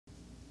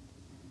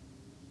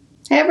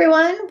Hey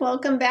everyone,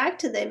 welcome back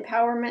to the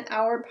Empowerment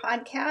Hour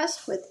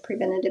podcast with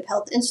Preventative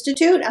Health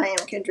Institute. I am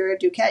Kendra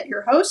Duquette,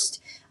 your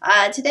host.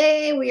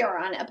 Today we are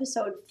on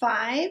episode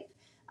 5,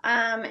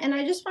 and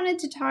I just wanted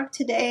to talk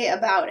today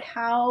about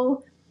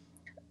how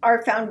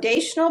our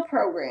foundational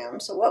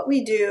program, so what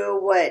we do,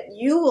 what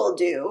you will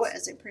do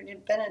as a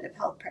preventative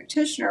health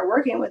practitioner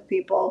working with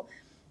people,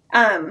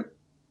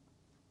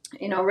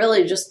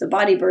 really just the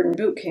Body Burden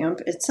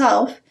Bootcamp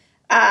itself,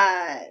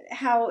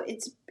 how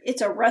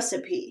it's a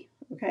recipe.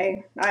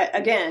 Okay.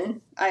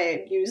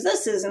 I use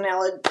this as an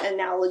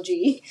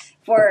analogy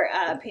for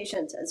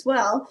patients as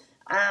well.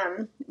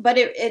 But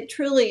it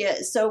truly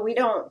is. So we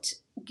don't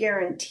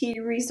guarantee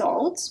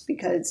results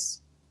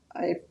because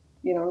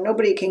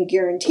nobody can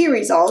guarantee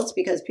results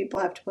because people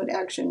have to put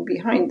action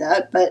behind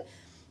that. But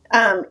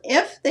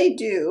if they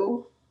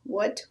do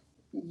what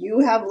you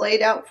have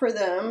laid out for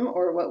them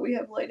or what we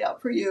have laid out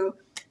for you,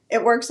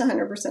 it works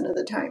 100% of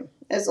the time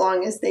as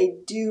long as they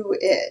do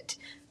it.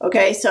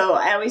 Okay, so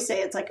I always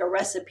say it's like a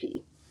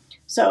recipe.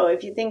 So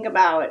if you think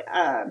about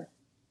a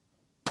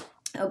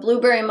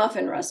blueberry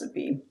muffin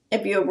recipe,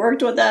 if you have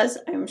worked with us,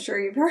 I'm sure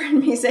you've heard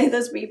me say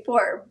this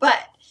before, but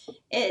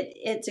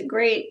it's a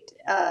great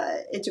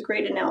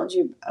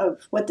analogy of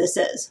what this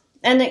is,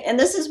 and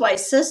this is why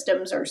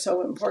systems are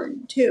so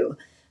important too.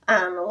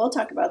 And we'll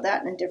talk about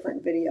that in a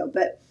different video,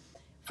 but.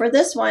 For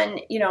this one,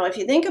 if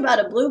you think about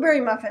a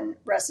blueberry muffin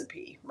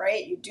recipe,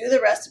 right? You do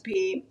the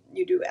recipe,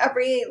 you do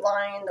every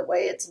line the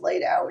way it's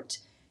laid out,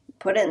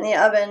 put it in the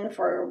oven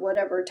for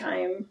whatever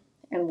time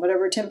and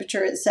whatever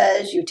temperature it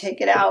says, you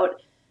take it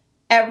out.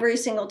 Every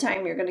single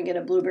time you're going to get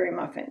a blueberry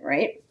muffin,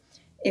 right?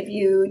 If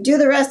you do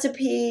the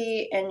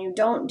recipe and you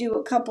don't do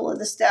a couple of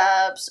the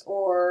steps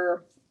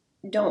or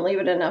don't leave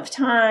it enough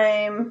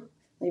time,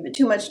 leave it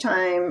too much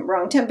time,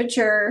 wrong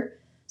temperature,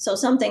 so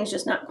something's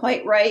just not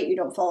quite right, you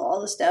don't follow all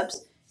the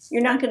steps,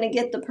 you're not going to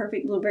get the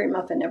perfect blueberry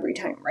muffin every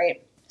time,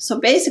 right? So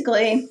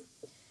basically,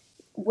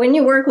 when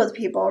you work with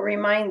people,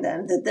 remind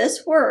them that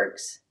this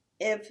works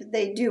if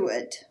they do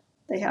it.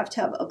 They have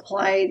to have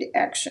applied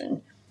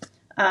action.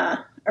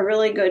 A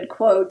really good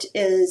quote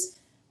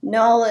is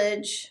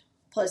knowledge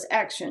plus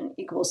action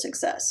equals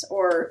success.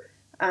 Or,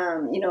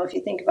 if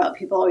you think about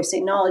people always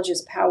say knowledge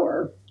is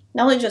power.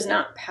 Knowledge is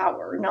not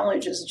power.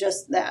 Knowledge is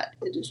just that.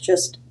 It is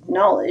just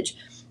knowledge.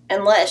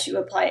 Unless you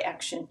apply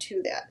action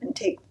to that and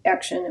take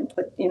action and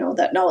put,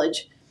 that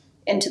knowledge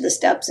into the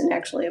steps and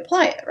actually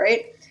apply it,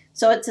 right?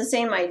 So it's the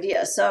same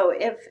idea. So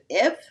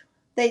if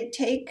they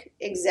take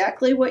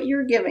exactly what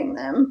you're giving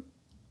them,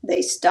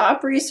 they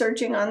stop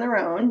researching on their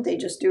own, they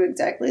just do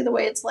exactly the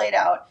way it's laid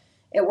out,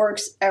 it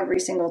works every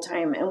single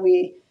time. And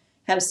we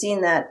have seen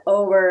that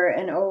over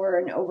and over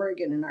and over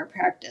again in our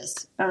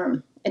practice.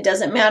 It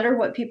doesn't matter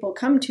what people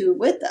come to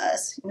with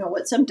us,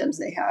 what symptoms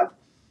they have.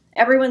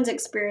 Everyone's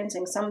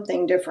experiencing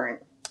something different,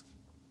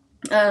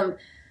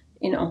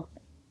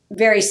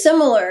 very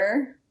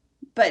similar,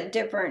 but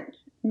different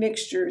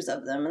mixtures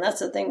of them. And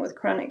that's the thing with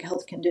chronic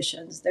health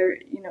conditions.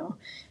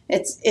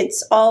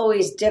 It's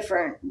always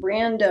different,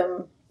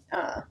 random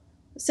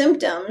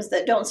symptoms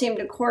that don't seem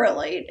to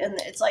correlate. And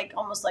it's like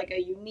almost like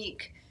a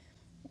unique,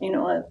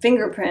 a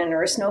fingerprint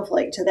or a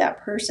snowflake to that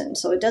person.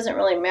 So it doesn't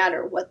really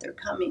matter what they're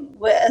coming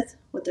with,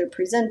 what they're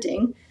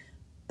presenting.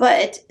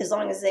 But as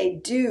long as they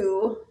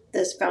do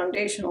this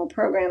foundational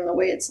program the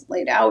way it's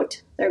laid out,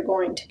 they're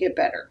going to get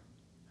better,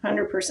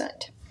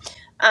 100%.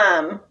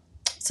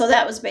 So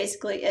that was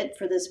basically it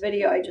for this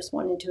video. I just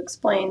wanted to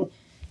explain,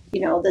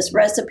 this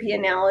recipe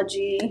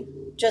analogy.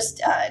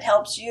 Just it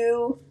helps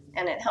you,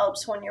 and it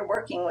helps when you're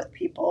working with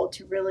people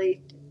to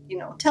really,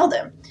 tell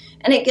them,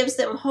 and it gives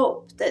them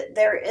hope that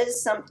there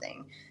is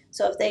something.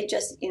 So if they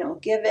just,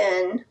 give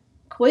in,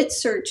 quit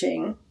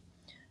searching,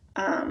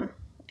 and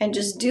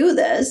just do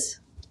this,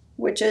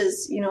 which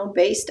is,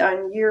 based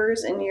on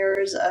years and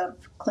years of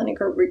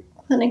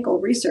clinical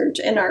research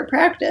in our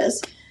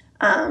practice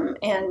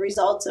and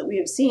results that we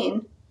have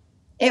seen,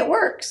 it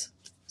works.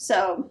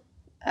 So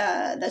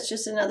that's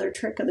just another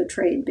trick of the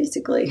trade,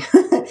 basically.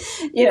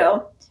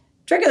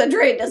 Trick of the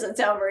trade doesn't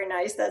sound very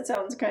nice. That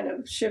sounds kind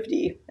of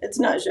shifty. It's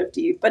not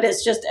shifty, but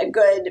it's just a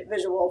good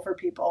visual for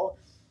people,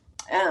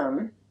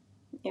 and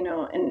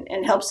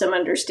helps them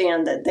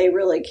understand that they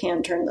really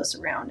can turn this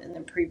around and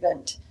then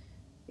prevent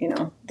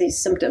these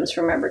symptoms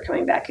from ever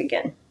coming back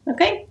again.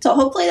 Okay, so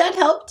hopefully that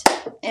helped,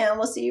 and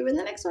we'll see you in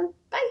the next one.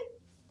 Bye.